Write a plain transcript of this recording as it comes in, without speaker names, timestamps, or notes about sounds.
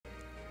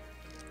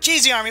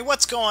MrAGeezie Army,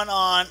 what's going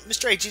on?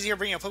 MrAGeezie here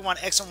bringing you a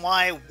Pokemon X and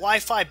Y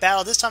Wi-Fi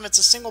battle. This time it's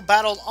a single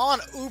battle on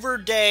Uber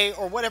Day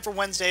or whatever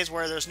Wednesdays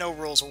where there's no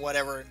rules or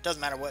whatever. It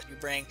doesn't matter what you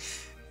bring.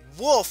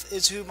 Wolf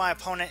is who my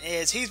opponent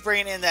is. He's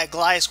bringing in that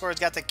Gliscor. He's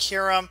got the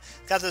Kyurem,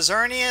 got the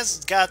Xerneas,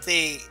 he's got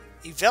the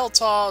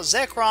Yveltal,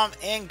 Zekrom,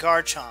 and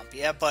Garchomp.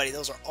 Yeah, buddy,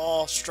 those are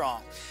all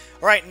strong.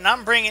 Alright, and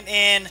I'm bringing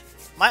in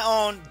my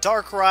own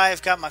Darkrai.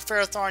 I've got my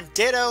Ferrothorn,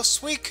 Ditto,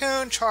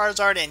 Suicune,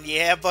 Charizard, and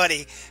yeah,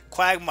 buddy,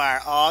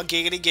 Quagsire. Aw,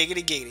 giggity,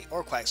 giggity, giggity.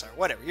 Or Quagsire,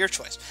 whatever, your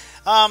choice.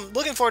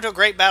 Looking forward to a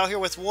great battle here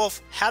with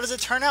Wolf. How does it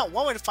turn out?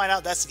 One way to find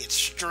out, that's to get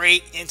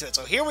straight into it.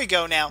 So here we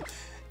go now,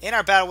 in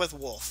our battle with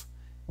Wolf.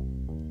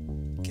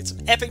 Get some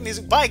epic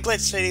music by Glitch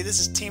City. This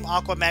is Team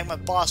Aqua Magma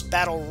Boss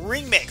Battle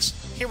Remix.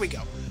 Here we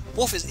go.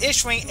 Wolf is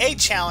issuing a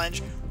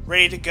challenge,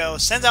 ready to go.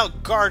 Sends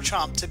out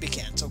Garchomp to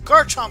begin. So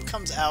Garchomp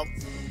comes out,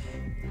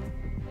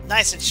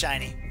 nice and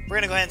shiny. We're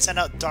going to go ahead and send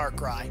out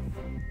Darkrai.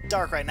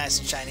 Darkrai nice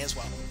and shiny as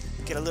well.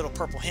 Get a little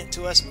purple hint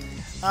to us.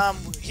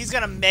 He's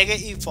going to Mega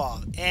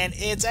Evolve. And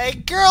it's a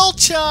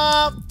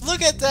Garchomp!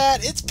 Look at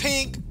that. It's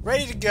pink.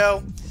 Ready to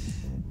go.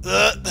 He's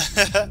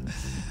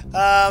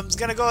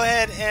going to go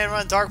ahead and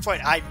run Dark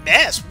Point. I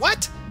missed.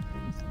 What?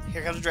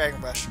 Here comes a Dragon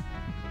Rush.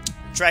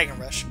 Dragon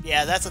Rush.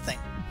 Yeah, that's a thing.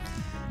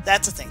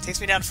 That's a thing.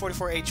 Takes me down to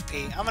 44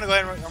 HP. I'm going to go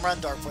ahead and run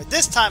Dark Point.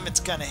 This time it's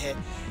going to hit.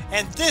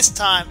 And this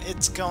time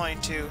it's going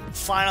to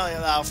finally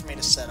allow for me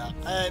to set up.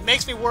 It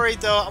makes me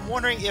worried though. I'm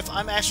wondering if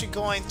I'm actually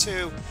going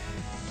to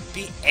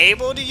be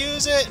able to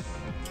use it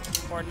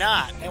or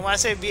not. And when I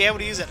say be able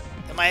to use it,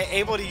 am I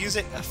able to use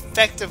it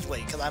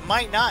effectively? Because I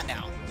might not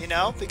now, you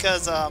know?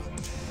 Because,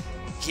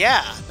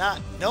 yeah,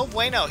 no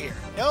bueno here.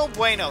 No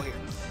bueno here.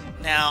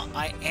 Now,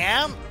 I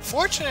am,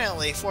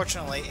 fortunately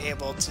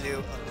able to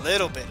do a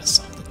little bit of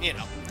something, you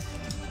know.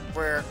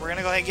 We're going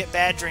to go ahead and get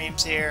Bad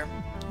Dreams here.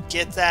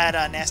 Get that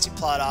nasty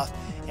plot off,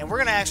 and we're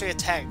gonna actually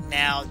attack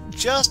now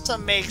just to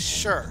make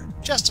sure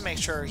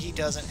he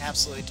doesn't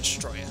absolutely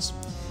destroy us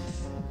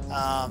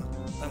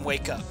and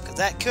wake up, because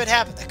that could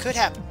happen.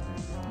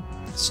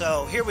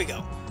 So here we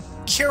go.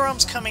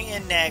 Kyurem's coming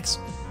in next.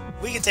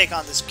 We can take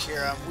on this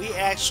Kyurem. We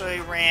actually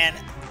ran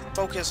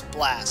Focus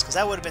Blast because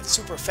that would have been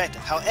super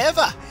effective.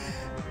 However,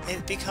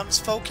 it becomes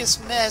Focus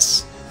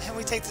Miss, and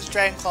we take this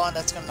Dragon Claw, and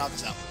that's gonna knock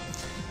us out.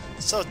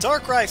 So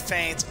Darkrai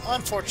faints,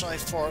 unfortunately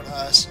for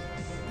us.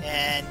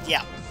 And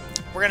yeah,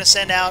 we're going to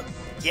send out,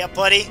 yeah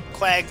buddy,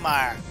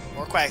 Quagmire,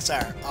 or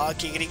Quagsire. Oh,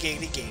 giggity,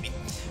 giggity, giggity.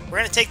 We're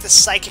going to take the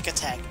Psychic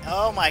Attack.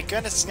 Oh my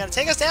goodness, it's going to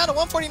take us down to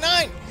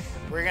 149.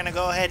 We're going to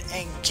go ahead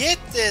and get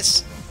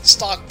this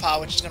Stockpile,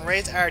 which is going to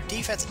raise our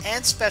defense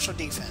and special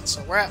defense.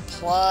 So we're at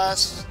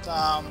plus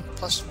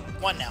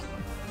 1 now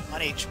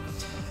on each.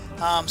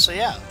 So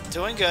yeah,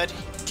 doing good.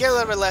 Get a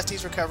little bit of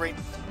lefties recovery.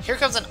 Here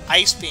comes an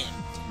Ice Beam.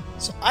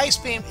 So Ice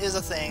Beam is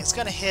a thing. It's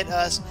going to hit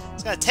us.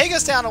 It's going to take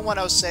us down to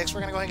 106.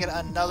 We're going to go ahead and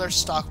get another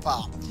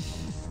Stockpile.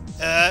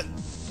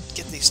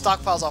 Get these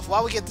Stockpiles off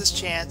while we get this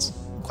chance.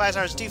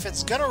 Quagsire's defense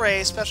is going to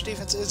raise. Special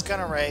defense is going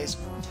to raise.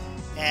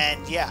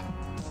 And yeah,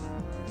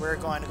 we're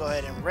going to go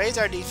ahead and raise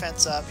our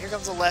defense up. Here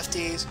comes the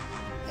lefties.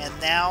 And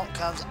now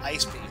comes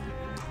Ice Beam.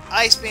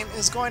 Ice Beam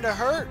is going to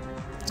hurt.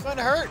 It's going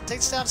to hurt. It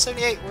takes us down to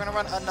 78. We're going to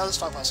run another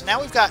Stockpile. So now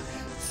we've got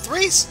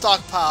 3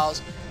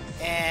 Stockpiles.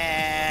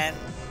 And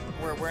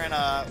we're in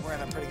a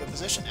pretty good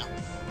position now.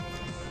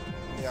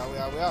 We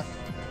are.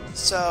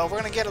 So we're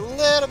gonna get a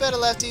little bit of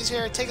lefties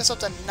here, take us up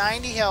to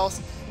 90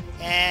 health,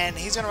 and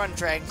he's gonna run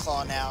Dragon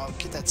Claw now.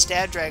 Get that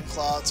stab Dragon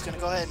Claw. It's gonna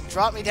go ahead and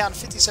drop me down to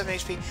 57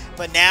 HP.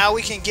 But now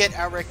we can get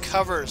our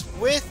recovers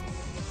with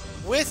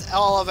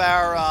all of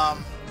our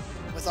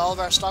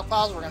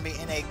stockpiles. We're gonna be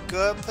in a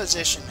good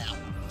position now.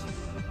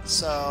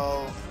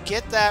 So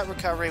get that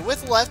recovery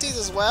with lefties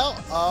as well.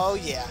 Oh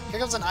yeah, here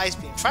comes an Ice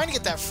Beam, trying to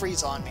get that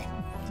freeze on me.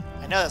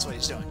 I know that's what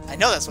he's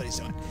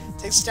doing.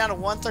 Takes us down to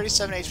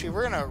 137 HP.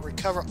 We're going to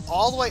recover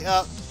all the way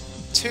up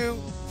to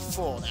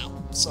full now.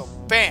 So,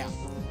 bam.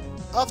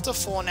 Up to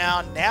full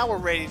now. Now we're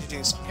ready to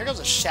do something. Here comes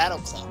a Shadow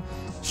Claw.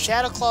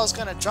 Shadow Claw is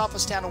going to drop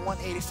us down to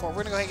 184. We're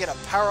going to go ahead and get a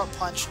Power-Up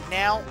Punch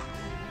now.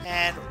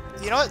 And,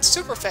 you know, it's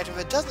super effective.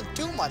 It doesn't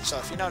do much, though,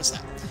 if you notice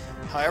that.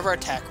 However, our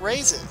attack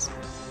raises.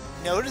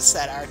 Notice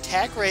that our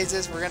attack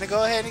raises. We're going to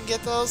go ahead and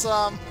get those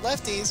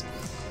lefties.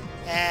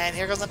 And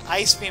here goes an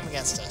Ice Beam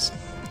against us.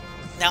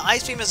 Now,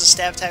 Ice Beam is a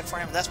stab attack for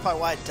him. That's probably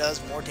why it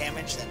does more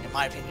damage than, in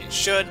my opinion, it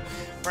should.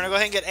 We're going to go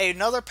ahead and get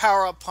another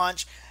Power-Up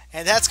Punch,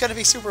 and that's going to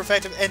be super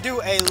effective and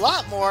do a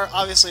lot more,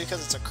 obviously,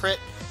 because it's a crit.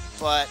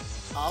 But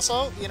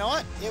also, you know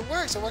what? It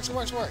works. It works.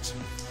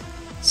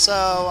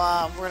 So,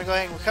 we're going to go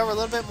ahead and recover a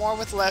little bit more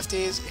with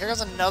lefties. Here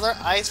goes another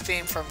Ice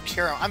Beam from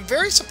Kyurem. I'm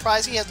very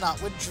surprised he has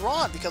not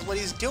withdrawn, because what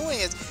he's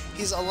doing is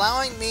he's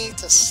allowing me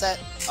to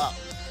set up.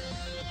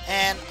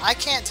 And I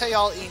can't tell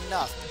y'all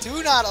enough.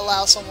 Do not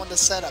allow someone to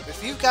set up.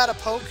 If you've got a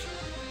poke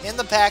in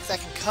the back that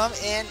can come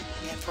in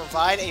and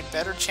provide a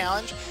better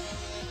challenge,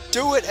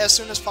 do it as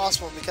soon as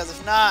possible, because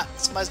if not,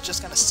 somebody's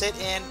just going to sit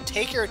in,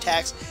 take your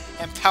attacks,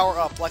 and power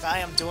up like I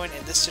am doing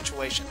in this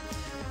situation.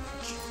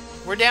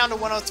 We're down to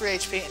 103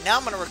 HP, and now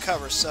I'm going to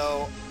recover,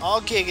 so all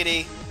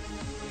giggity.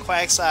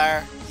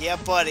 Quagsire, yeah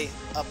buddy,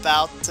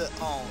 about to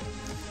own.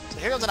 So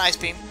here comes an Ice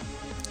Beam.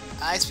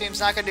 Ice Beam's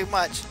not going to do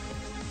much.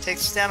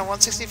 Takes us down to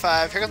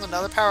 165. Here comes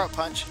another Power-Up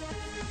Punch.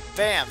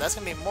 Bam! That's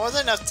going to be more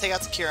than enough to take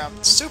out the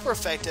Kyurem. Super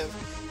effective.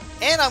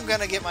 And I'm going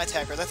to get my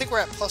attack growth. I think we're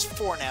at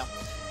 +4 now.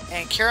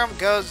 And Kyurem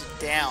goes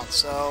down.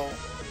 So,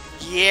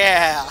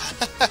 yeah.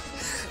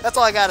 That's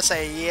all I got to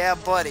say. Yeah,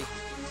 buddy.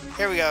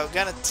 Here we go.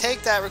 Going to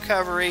take that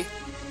recovery.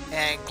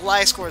 And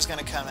Gliscor is going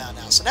to come out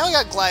now. So now we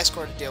got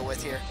Gliscor to deal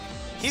with here.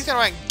 He's going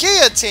to run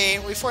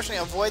Guillotine. We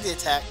fortunately avoid the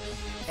attack.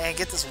 And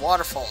get this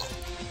Waterfall.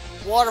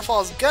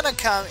 Waterfall is going to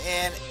come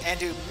in and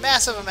do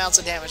massive amounts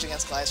of damage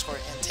against Gliscor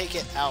and take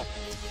it out.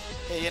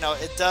 You know,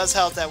 it does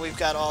help that we've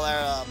got all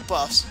our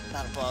buffs.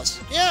 Not buffs.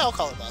 Yeah, I'll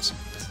call it buffs.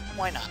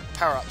 Why not?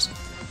 Power-ups.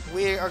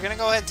 We are going to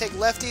go ahead and take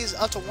Lefties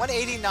up to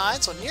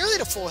 189, so nearly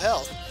to full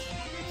health.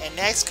 And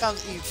next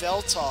comes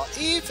Yveltal.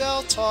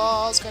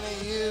 Yveltal is going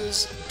to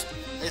use...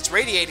 It's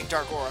radiating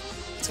Dark Aura.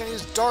 It's going to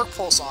use Dark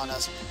Pulse on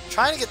us.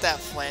 Trying to get that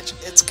flinch.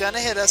 It's going to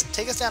hit us.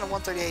 Take us down to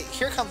 138.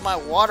 Here comes my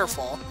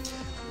Waterfall.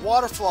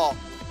 Waterfall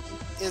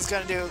is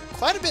going to do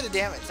quite a bit of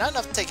damage. Not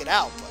enough to take it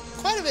out, but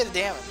quite a bit of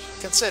damage.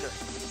 Consider.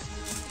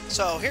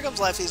 So here comes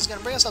Lefties. It's going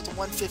to bring us up to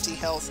 150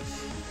 health.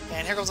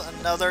 And here comes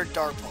another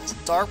Dark Pulse.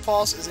 Dark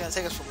Pulse is going to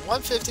take us from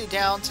 150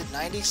 down to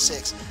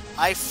 96.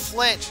 I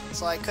flinch,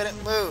 so I couldn't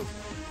move.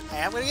 I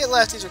am going to get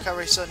Lefties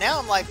recovery. So now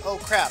I'm like, oh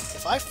crap.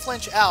 If I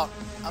flinch out,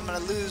 I'm going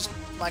to lose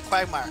my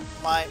Quagmire.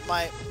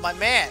 My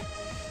man.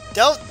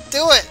 Don't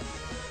do it.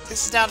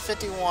 This is down to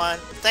 51.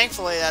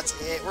 Thankfully, that's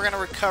it. We're going to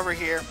recover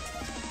here.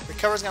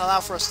 Recover is going to allow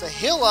for us to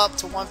heal up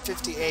to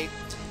 158.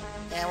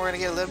 And we're going to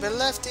get a little bit of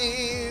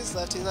Lefties.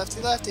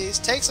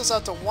 Lefties. Takes us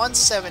up to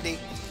 170.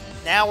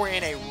 Now we're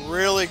in a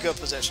really good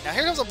position. Now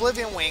here comes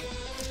Oblivion Wing.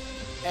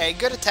 A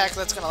good attack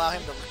that's going to allow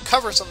him to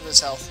recover some of his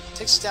health.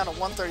 Takes us down to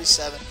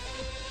 137.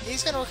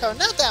 He's going to recover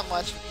not that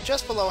much,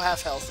 just below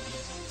half health.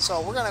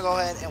 So we're going to go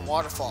ahead and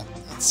Waterfall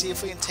and see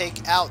if we can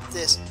take out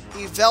this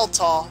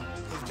Yveltal,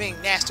 who's being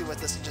nasty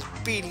with us and just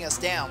beating us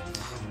down.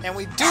 And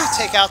we do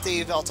take out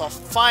the Yveltal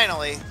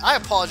finally. I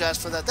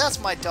apologize for that. That's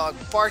my dog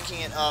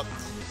barking it up.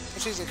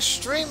 And she's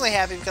extremely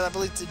happy because I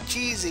believe the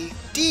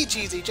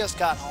DGeezie just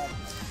got home.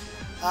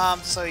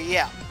 So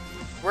yeah,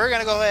 we're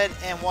going to go ahead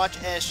and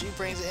watch as she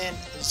brings in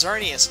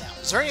Xerneas now.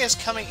 Xerneas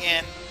coming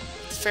in,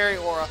 Fairy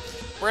Aura.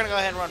 We're going to go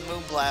ahead and run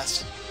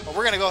Moonblast. But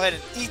we're going to go ahead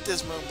and eat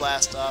this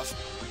Moonblast off.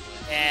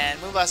 And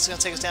Moonblast is going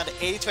to take us down to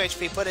 82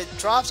 HP, but it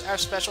drops our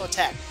special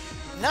attack.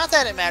 Not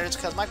that it matters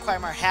because my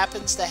Quagmire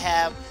happens to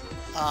have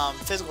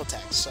physical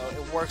attacks, so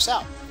it works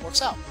out. We're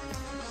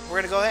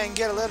going to go ahead and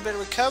get a little bit of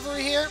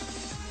recovery here.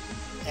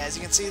 As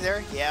you can see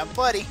there, yeah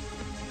buddy.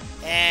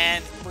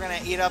 And we're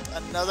going to eat up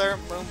another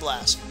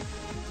Moonblast.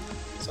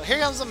 So here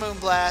comes the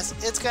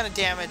Moonblast. It's going to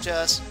damage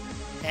us.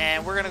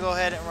 And we're going to go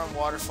ahead and run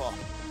Waterfall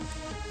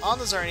on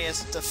the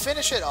Xerneas to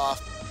finish it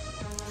off.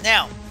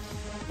 Now,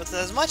 with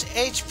as much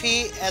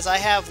HP as I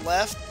have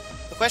left,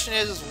 the question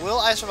is will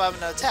I survive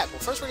another attack? Well,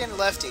 first we're getting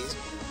Lefties.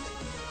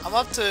 I'm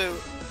up to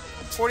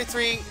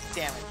 43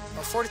 damage,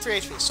 or 43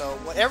 HP. So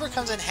whatever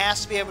comes in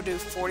has to be able to do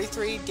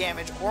 43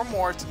 damage or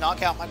more to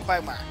knock out my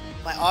Quagmire,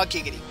 my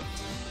OHKO.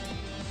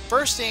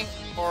 Bursting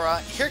Aura.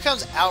 Here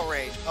comes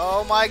Outrage.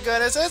 Oh my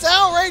goodness, it's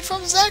Outrage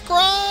from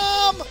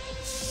Zekrom!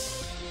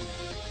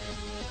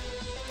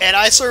 And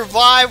I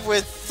survive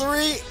with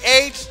 3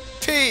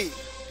 HP.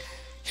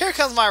 Here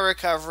comes my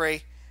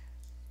recovery.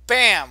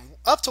 Bam!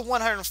 Up to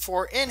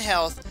 104 in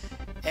health.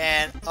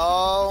 And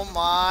oh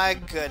my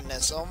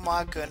goodness,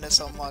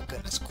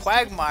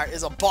 Quagmire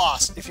is a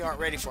boss if you aren't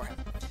ready for him.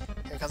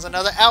 Here comes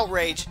another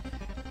Outrage.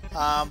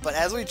 But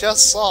as we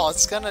just saw,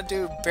 it's going to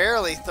do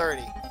barely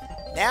 30.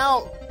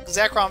 Now,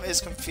 Zekrom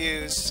is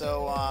confused,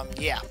 so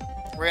yeah.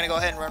 We're going to go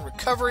ahead and run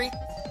Recovery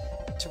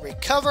to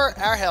recover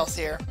our health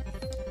here,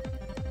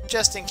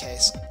 just in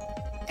case.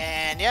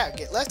 And yeah,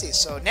 get Lefties.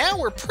 So now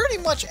we're pretty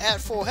much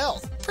at full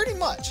health. Pretty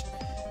much.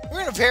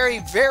 We're in a very,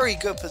 very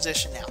good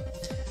position now.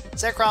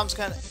 Zekrom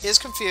is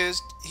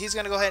confused. He's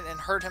going to go ahead and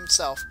hurt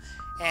himself.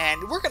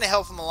 And we're going to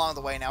help him along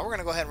the way now. We're going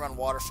to go ahead and run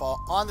Waterfall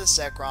on this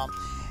Zekrom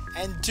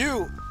and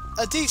do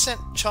a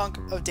decent chunk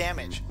of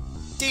damage.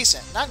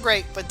 Decent. Not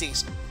great, but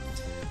decent.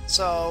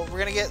 So we're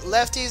going to get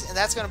Lefties, and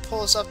that's going to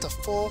pull us up to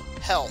full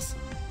health.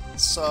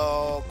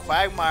 So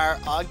Quagmire,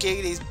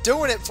 OHKO's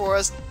doing it for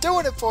us.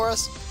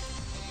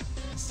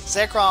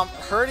 Zekrom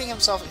hurting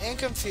himself and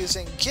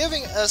confusing,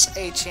 giving us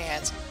a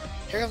chance.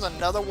 Here comes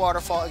another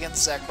Waterfall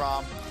against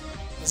Zekrom.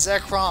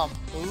 Zekrom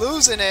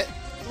losing it.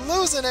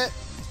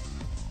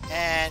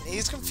 And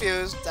he's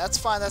confused. That's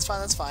fine.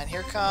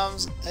 Here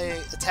comes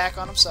a attack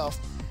on himself.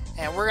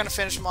 And we're going to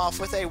finish him off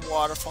with a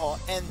Waterfall.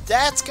 And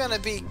that's going to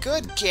be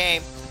good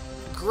game.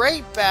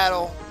 Great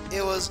battle.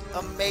 It was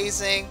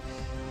amazing.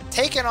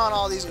 Taking on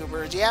all these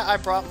Ubers. Yeah, I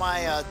brought my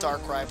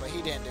Darkrai, but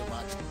he didn't do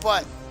much.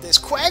 But this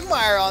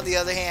Quagmire, on the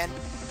other hand,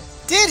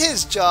 did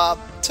his job.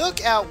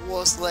 Took out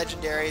Wolf's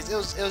legendaries. It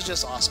was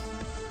just awesome.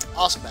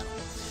 Awesome battle.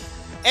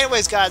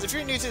 Anyways, guys, if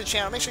you're new to the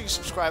channel, make sure you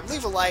subscribe,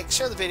 leave a like,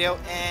 share the video,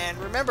 and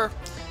remember,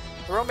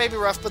 The road may be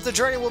rough, but the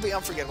journey will be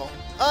unforgettable.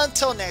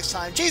 Until next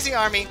time, GZ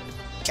Army,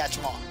 catch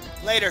 'em all.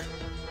 Later.